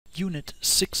Unit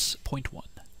 6.1,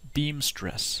 Beam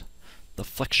Stress, the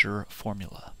flexure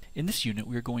formula. In this unit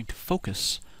we are going to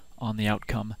focus on the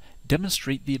outcome,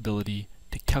 demonstrate the ability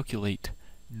to calculate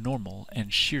normal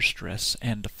and shear stress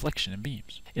and deflection in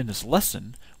beams. In this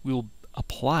lesson we will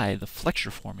apply the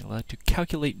flexure formula to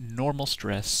calculate normal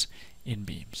stress in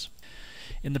beams.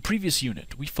 In the previous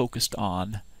unit we focused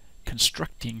on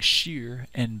constructing shear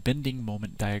and bending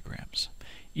moment diagrams,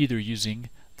 either using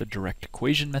the direct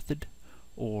equation method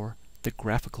or the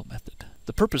graphical method.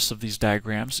 The purpose of these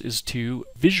diagrams is to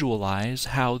visualize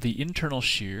how the internal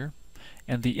shear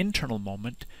and the internal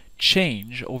moment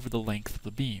change over the length of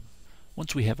the beam.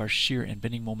 Once we have our shear and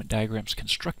bending moment diagrams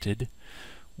constructed,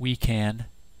 we can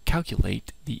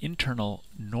calculate the internal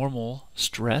normal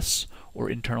stress or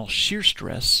internal shear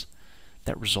stress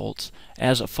that results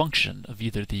as a function of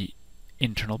either the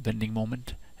internal bending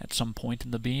moment at some point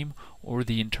in the beam or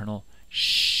the internal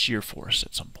shear force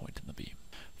at some point in the beam.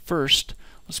 First,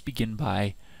 let's begin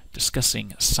by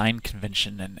discussing sign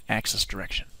convention and axis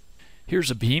direction.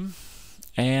 Here's a beam,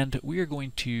 and we are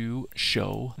going to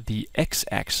show the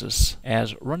x-axis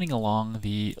as running along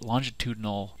the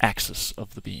longitudinal axis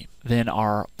of the beam. Then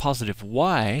our positive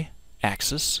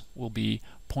y-axis will be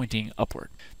pointing upward.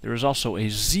 There is also a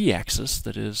z-axis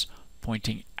that is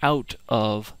pointing out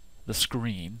of the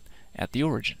screen at the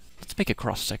origin. Let's make a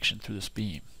cross-section through this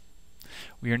beam.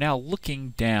 We are now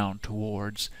looking down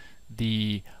towards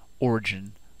the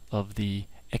origin of the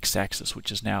x-axis,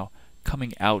 which is now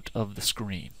coming out of the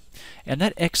screen. And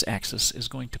that x-axis is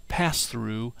going to pass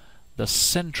through the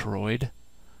centroid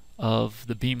of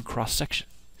the beam cross-section.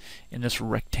 In this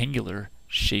rectangular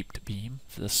shaped beam,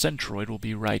 the centroid will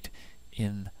be right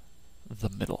in the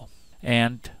middle.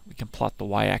 And we can plot the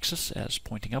y-axis as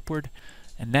pointing upward,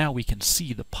 and now we can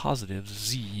see the positive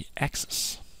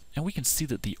z-axis. And we can see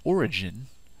that the origin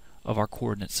of our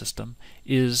coordinate system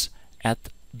is at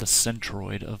the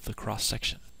centroid of the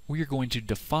cross-section. We are going to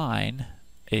define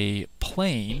a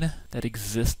plane that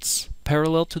exists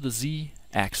parallel to the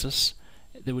z-axis,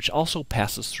 which also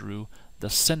passes through the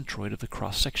centroid of the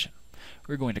cross-section.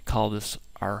 We're going to call this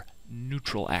our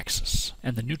neutral axis.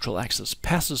 And the neutral axis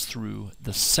passes through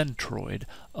the centroid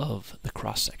of the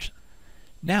cross-section.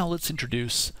 Now let's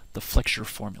introduce the flexure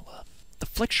formula. The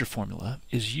flexure formula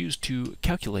is used to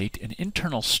calculate an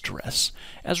internal stress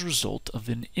as a result of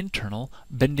an internal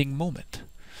bending moment.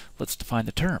 Let's define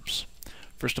the terms.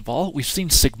 First of all, we've seen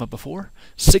sigma before.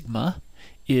 Sigma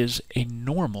is a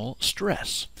normal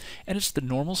stress, and it's the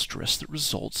normal stress that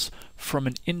results from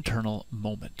an internal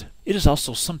moment. It is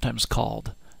also sometimes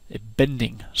called a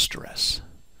bending stress.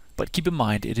 But keep in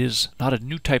mind, it is not a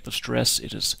new type of stress,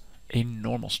 it is a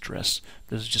normal stress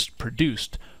that is just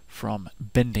produced from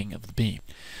bending of the beam.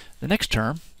 The next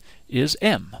term is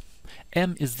M.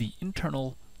 M is the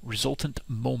internal resultant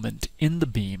moment in the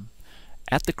beam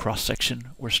at the cross-section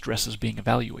where stress is being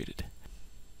evaluated.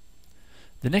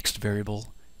 The next variable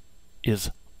is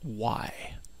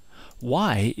Y.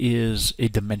 Y is a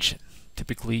dimension,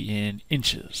 typically in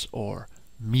inches or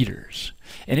meters,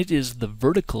 and it is the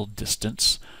vertical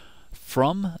distance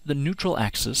from the neutral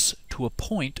axis to a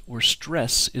point where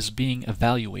stress is being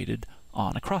evaluated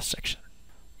on a cross-section.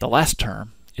 The last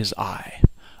term is I.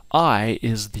 I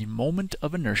is the moment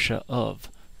of inertia of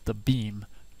the beam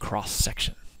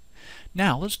cross-section.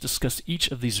 Now let's discuss each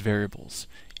of these variables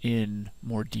in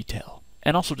more detail,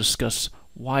 and also discuss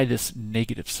why this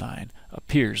negative sign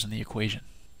appears in the equation.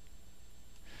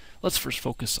 Let's first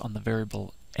focus on the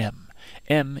variable M.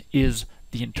 M is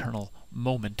the internal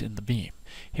moment in the beam.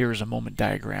 Here is a moment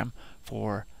diagram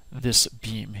for this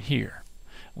beam here.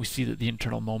 We see that the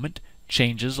internal moment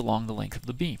changes along the length of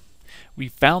the beam. We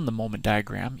found the moment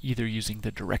diagram either using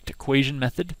the direct equation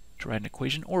method to write an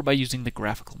equation or by using the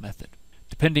graphical method.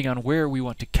 Depending on where we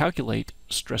want to calculate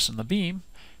stress in the beam,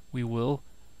 we will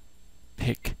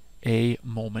pick a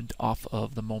moment off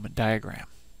of the moment diagram.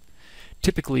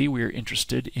 Typically we are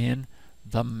interested in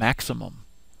the maximum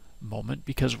moment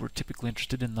because we're typically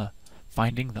interested in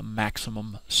finding the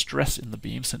maximum stress in the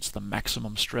beam, since the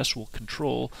maximum stress will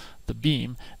control the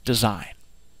beam design.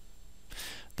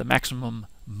 The maximum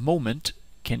moment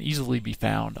can easily be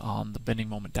found on the bending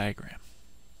moment diagram.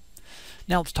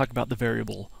 Now let's talk about the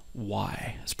variable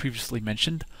y. As previously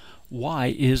mentioned, y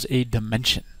is a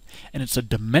dimension, and it's a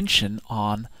dimension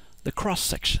on the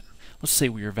cross-section. Let's say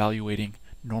we are evaluating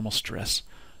normal stress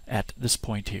at this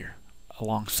point here,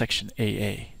 along section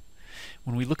AA.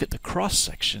 When we look at the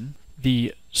cross-section,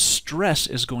 the stress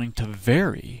is going to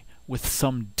vary with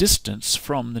some distance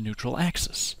from the neutral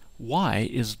axis. Y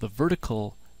is the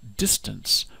vertical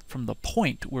distance from the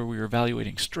point where we are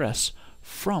evaluating stress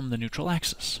from the neutral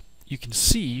axis. you can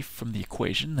see from the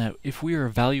equation that if we are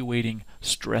evaluating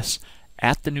stress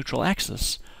at the neutral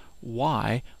axis,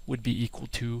 y would be equal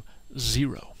to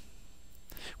 0,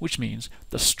 which means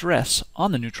the stress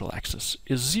on the neutral axis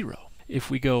is 0. If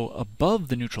we go above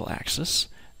the neutral axis,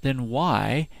 then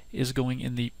y is going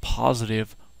in the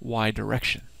positive y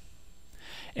direction.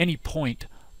 Any point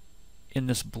in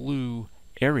this blue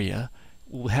area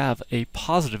will have a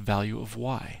positive value of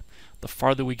y. The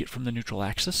farther we get from the neutral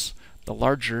axis, the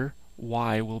larger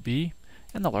y will be,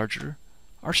 and the larger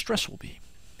our stress will be.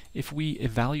 If we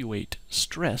evaluate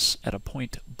stress at a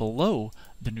point below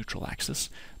the neutral axis,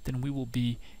 then we will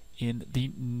be in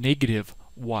the negative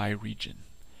y region.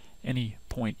 Any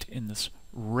point in this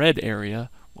red area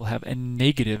will have a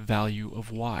negative value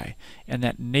of y, and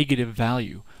that negative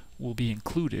value will be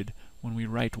included when we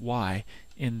write y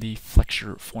in the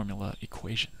flexure formula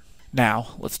equation.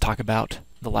 Now, let's talk about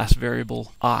the last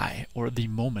variable, I, or the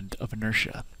moment of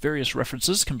inertia. Various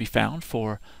references can be found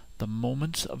for the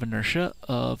moments of inertia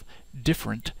of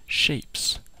different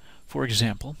shapes. For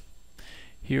example,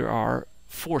 here are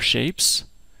 4 shapes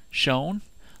shown.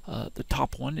 The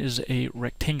top one is a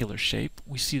rectangular shape.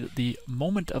 We see that the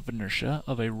moment of inertia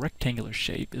of a rectangular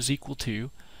shape is equal to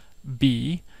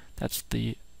b, that's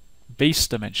the base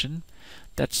dimension,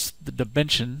 that's the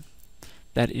dimension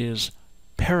that is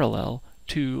parallel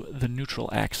to the neutral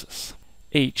axis.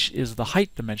 H is the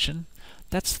height dimension,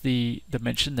 that's the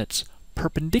dimension that's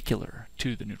perpendicular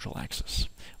to the neutral axis.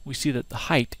 We see that the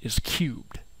height is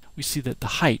cubed. We see that the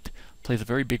height plays a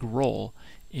very big role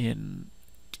in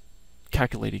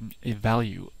calculating a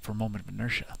value for moment of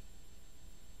inertia.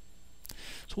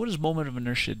 So what does moment of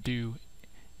inertia do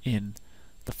in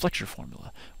the flexure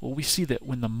formula? Well, we see that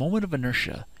when the moment of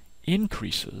inertia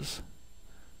increases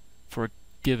for a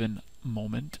given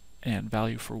moment and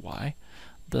value for y,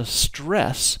 the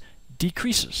stress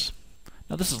decreases.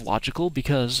 Now this is logical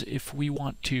because if we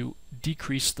want to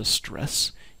decrease the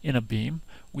stress in a beam,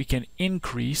 we can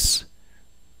increase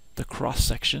the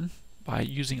cross-section by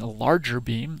using a larger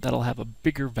beam that'll have a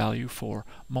bigger value for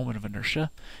moment of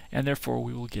inertia, and therefore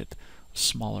we will get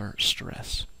smaller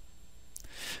stress.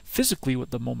 Physically, what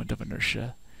the moment of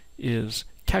inertia is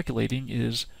calculating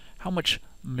is how much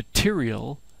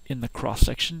material in the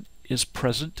cross-section is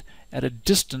present at a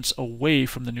distance away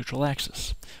from the neutral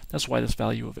axis. That's why this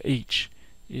value of h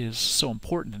is so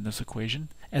important in this equation.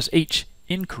 As h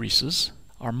increases,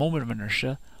 our moment of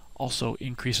inertia also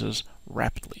increases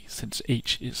rapidly, since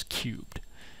h is cubed.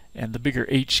 And the bigger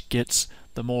h gets,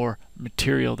 the more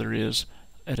material there is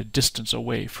at a distance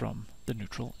away from the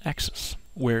neutral axis,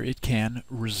 where it can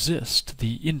resist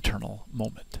the internal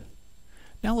moment.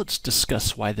 Now let's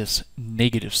discuss why this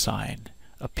negative sign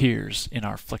appears in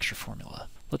our flexure formula.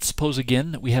 Let's suppose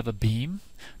again that we have a beam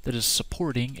that is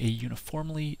supporting a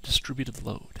uniformly distributed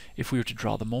load. If we were to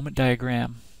draw the moment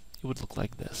diagram, it would look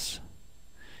like this.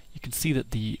 You can see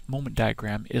that the moment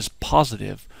diagram is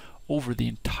positive over the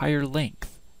entire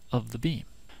length of the beam.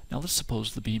 Now let's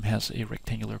suppose the beam has a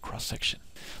rectangular cross-section.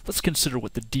 Let's consider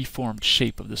what the deformed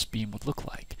shape of this beam would look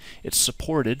like. It's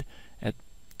supported at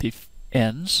the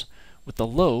ends. With the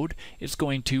load, it's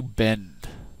going to bend.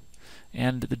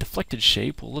 And the deflected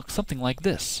shape will look something like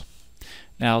this.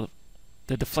 Now,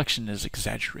 the deflection is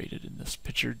exaggerated in this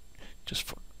picture just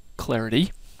for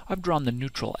clarity. I've drawn the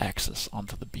neutral axis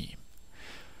onto the beam.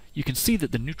 You can see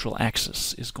that the neutral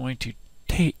axis is going to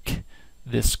take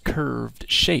this curved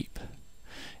shape.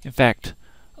 In fact,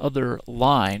 other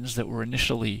lines that were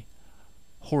initially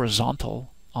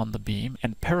horizontal on the beam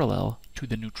and parallel to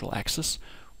the neutral axis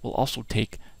will also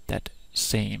take that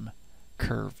same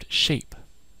curved shape.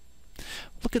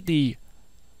 Look at the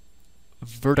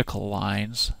vertical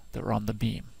lines that were on the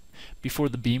beam. Before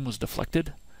the beam was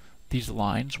deflected, these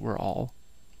lines were all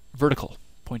vertical,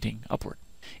 pointing upward.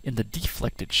 In the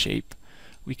deflected shape,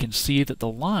 we can see that the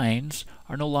lines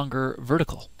are no longer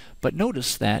vertical. But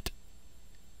notice that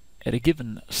at a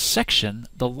given section,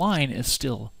 the line is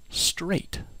still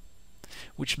straight,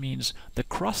 which means the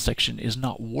cross-section is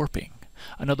not warping.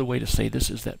 Another way to say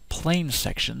this is that plane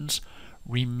sections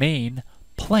remain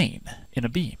plane in a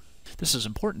beam. This is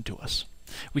important to us.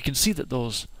 We can see that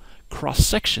those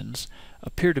cross-sections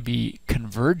appear to be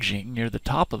converging near the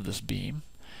top of this beam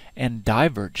and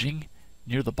diverging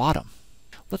near the bottom.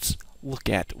 Let's look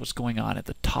at what's going on at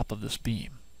the top of this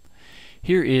beam.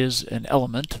 Here is an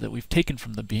element that we've taken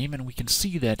from the beam, and we can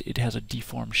see that it has a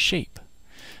deformed shape.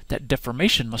 That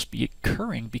deformation must be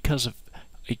occurring because of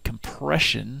a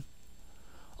compression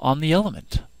on the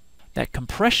element. That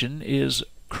compression is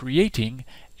creating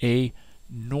a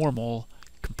normal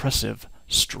compressive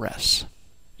stress.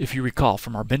 If you recall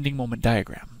from our bending moment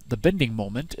diagram, the bending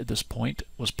moment at this point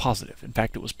was positive. In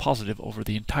fact, it was positive over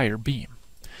the entire beam.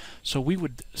 So we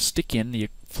would stick in the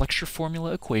flexure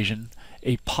formula equation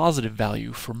a positive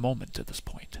value for moment at this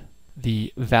point.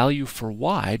 The value for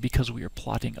y, because we are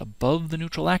plotting above the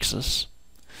neutral axis,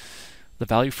 the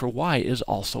value for y is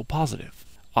also positive.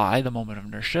 I, the moment of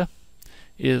inertia,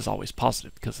 is always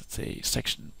positive because it's a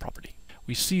section property.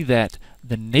 We see that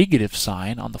the negative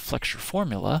sign on the flexure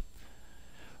formula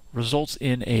results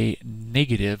in a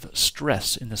negative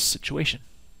stress in this situation.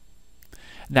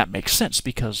 And that makes sense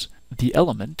because the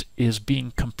element is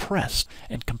being compressed,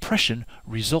 and compression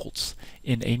results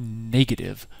in a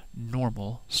negative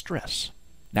normal stress.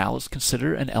 Now let's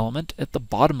consider an element at the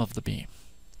bottom of the beam.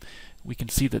 We can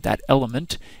see that that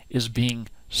element is being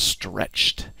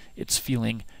stretched. It's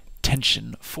feeling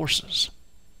tension forces.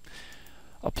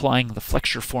 Applying the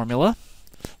flexure formula,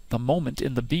 the moment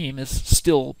in the beam is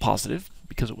still positive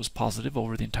because it was positive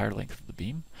over the entire length of the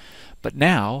beam, but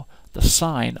now the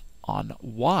sign on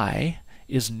y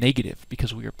is negative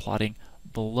because we are plotting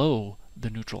below the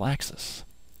neutral axis.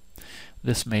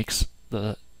 This makes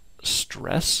the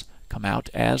stress come out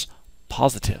as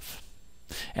positive.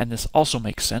 And this also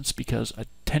makes sense because a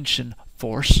tension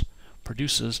force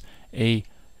produces a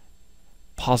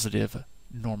positive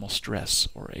normal stress,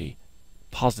 or a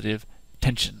positive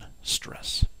tension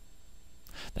stress.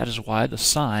 That is why the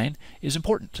sign is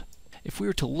important. If we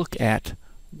were to look at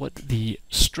what the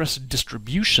stress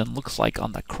distribution looks like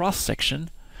on the cross-section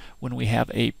when we have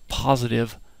a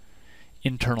positive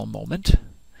internal moment,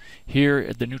 here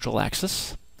at the neutral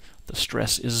axis, the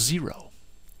stress is 0.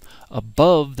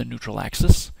 Above the neutral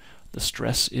axis, the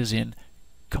stress is in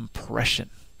compression,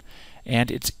 and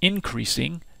it's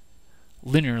increasing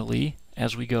linearly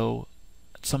as we go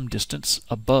some distance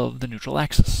above the neutral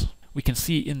axis. We can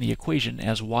see in the equation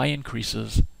as y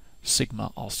increases,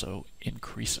 sigma also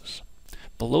increases.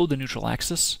 Below the neutral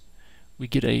axis, we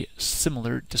get a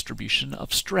similar distribution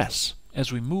of stress.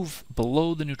 As we move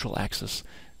below the neutral axis,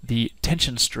 the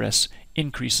tension stress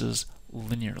increases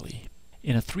linearly.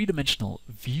 In a three-dimensional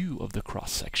view of the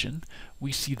cross-section,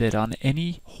 we see that on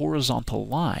any horizontal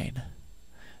line,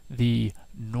 the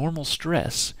normal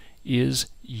stress is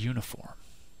uniform.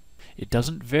 It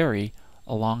doesn't vary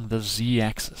along the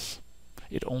z-axis.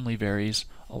 It only varies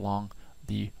along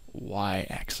the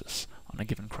y-axis on a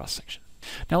given cross-section.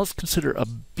 Now let's consider a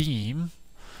beam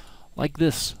like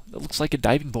this that looks like a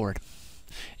diving board.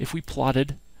 If we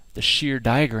plotted the shear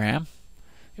diagram,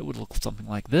 it would look something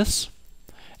like this,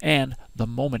 and the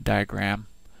moment diagram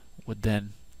would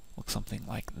then look something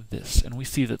like this. And we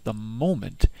see that the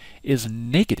moment is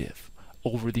negative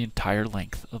over the entire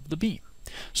length of the beam.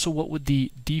 So what would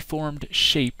the deformed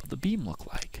shape of the beam look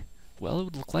like? Well, it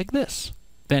would look like this,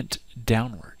 bent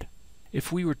downward.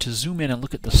 If we were to zoom in and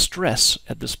look at the stress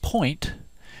at this point,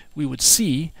 we would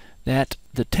see that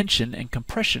the tension and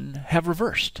compression have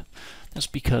reversed. That's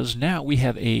because now we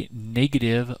have a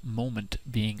negative moment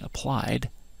being applied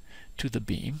to the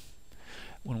beam.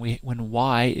 When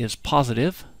y is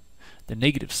positive, the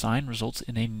negative sign results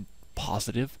in a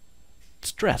positive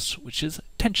stress, which is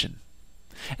tension.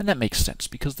 And that makes sense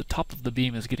because the top of the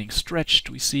beam is getting stretched,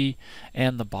 we see,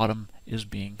 and the bottom is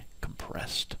being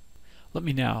compressed. Let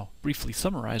me now briefly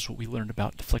summarize what we learned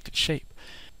about deflected shape.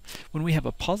 When we have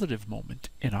a positive moment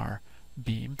in our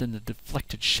beam, then the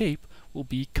deflected shape will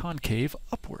be concave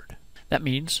upward. That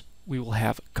means we will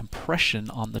have compression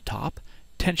on the top,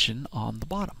 tension on the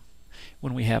bottom.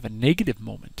 When we have a negative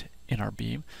moment in our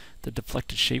beam, the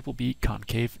deflected shape will be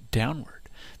concave downward.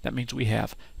 That means we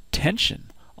have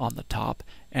tension on the top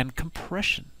and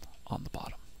compression on the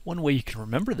bottom. One way you can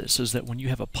remember this is that when you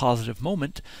have a positive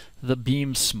moment, the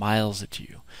beam smiles at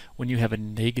you. When you have a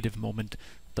negative moment,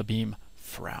 the beam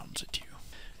frowns at you.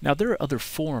 Now there are other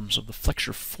forms of the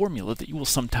flexure formula that you will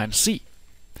sometimes see.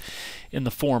 In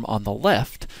the form on the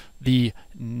left, the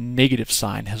negative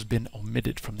sign has been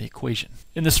omitted from the equation.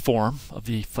 In this form of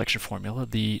the flexure formula,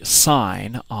 the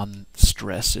sign on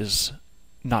stress is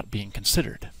not being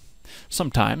considered.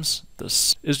 Sometimes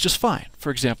this is just fine.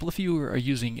 For example, if you are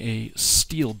using a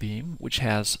steel beam which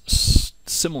has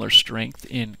similar strength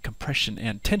in compression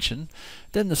and tension,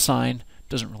 then the sign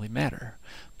doesn't really matter.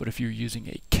 But if you're using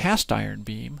a cast iron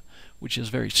beam which is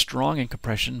very strong in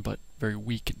compression but very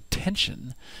weak in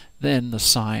tension, then the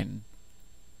sign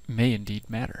may indeed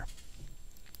matter.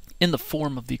 In the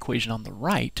form of the equation on the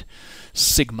right,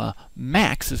 sigma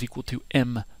max is equal to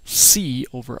mc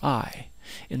over I.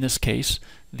 In this case,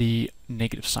 the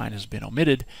negative sign has been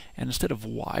omitted, and instead of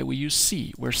y, we use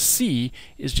c, where c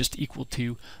is just equal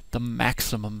to the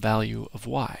maximum value of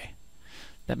y.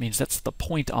 That means that's the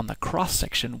point on the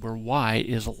cross-section where y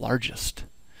is largest.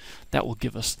 That will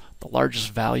give us the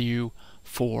largest value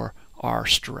for our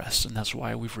stress, and that's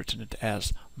why we've written it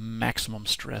as maximum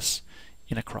stress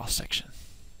in a cross-section.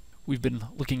 We've been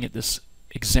looking at this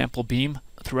example beam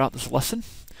throughout this lesson.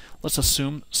 Let's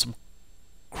assume some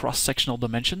cross-sectional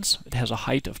dimensions. It has a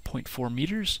height of 0.4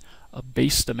 meters, a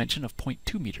base dimension of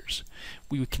 0.2 meters.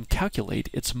 We can calculate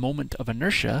its moment of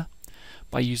inertia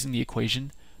by using the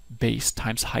equation base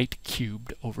times height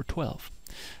cubed over 12.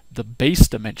 The base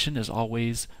dimension is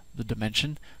always the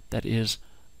dimension that is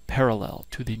parallel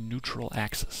to the neutral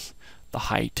axis. The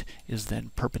height is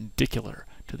then perpendicular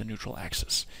to the neutral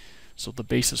axis. So the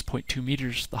base is 0.2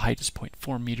 meters, the height is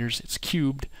 0.4 meters, it's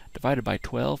cubed, divided by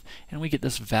 12, and we get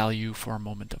this value for our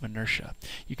moment of inertia.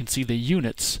 You can see the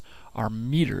units are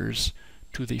meters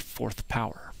to the 4th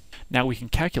power. Now we can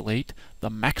calculate the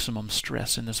maximum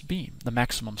stress in this beam. The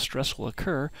maximum stress will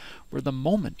occur where the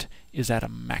moment is at a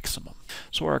maximum.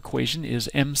 So our equation is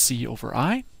mc over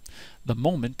I. The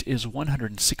moment is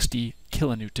 160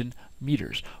 kilonewton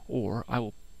meters, or I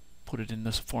will put it in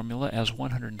this formula as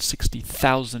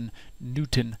 160,000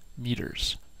 Newton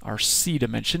meters. Our c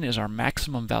dimension is our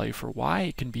maximum value for y.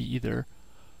 It can be either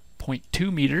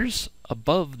 0.2 meters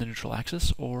above the neutral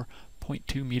axis or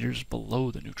 0.2 meters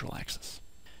below the neutral axis.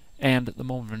 And the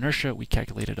moment of inertia we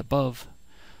calculated above,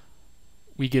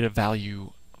 we get a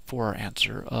value for our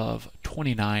answer of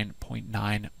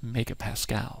 29.9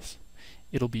 megapascals.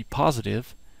 It'll be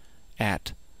positive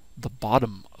at the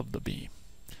bottom of the beam.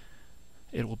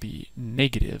 It will be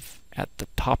negative at the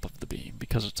top of the beam.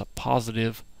 Because it's a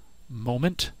positive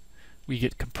moment, we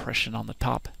get compression on the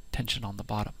top, tension on the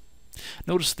bottom.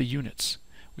 Notice the units.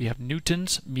 We have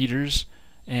newtons, meters,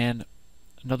 and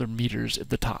another meters at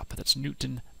the top. That's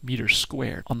Newton meters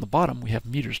squared. On the bottom we have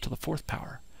meters to the 4th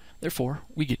power. Therefore,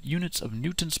 we get units of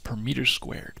newtons per meter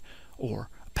squared, or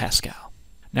Pascal.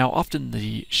 Now often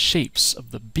the shapes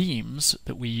of the beams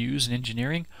that we use in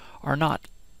engineering are not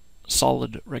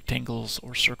solid rectangles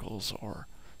or circles or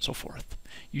so forth.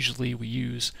 Usually we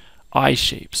use I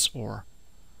shapes or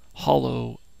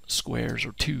hollow squares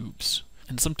or tubes,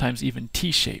 and sometimes even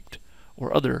T-shaped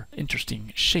or other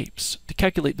interesting shapes. To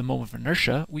calculate the moment of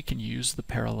inertia, we can use the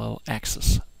parallel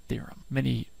axis theorem.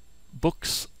 Many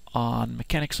books on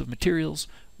mechanics of materials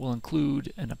will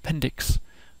include an appendix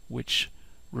which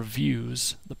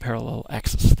reviews the parallel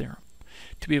axis theorem.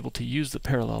 To be able to use the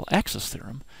parallel axis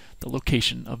theorem, the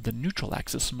location of the neutral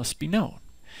axis must be known.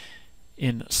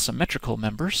 In symmetrical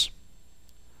members,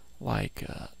 like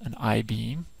an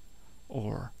I-beam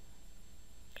or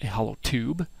a hollow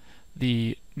tube,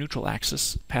 the neutral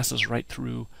axis passes right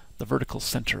through the vertical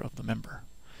center of the member.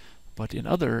 But in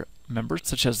other members,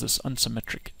 such as this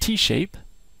unsymmetric T-shape,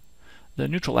 the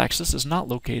neutral axis is not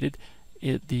located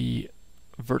at the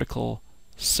vertical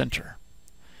center.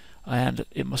 And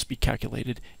it must be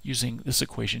calculated using this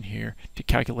equation here to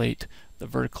calculate the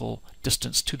vertical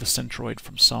distance to the centroid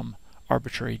from some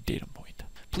arbitrary datum point.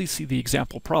 Please see the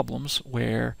example problems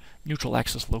where neutral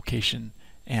axis location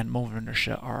and moment of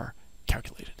inertia are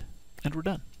calculated. And we're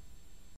done.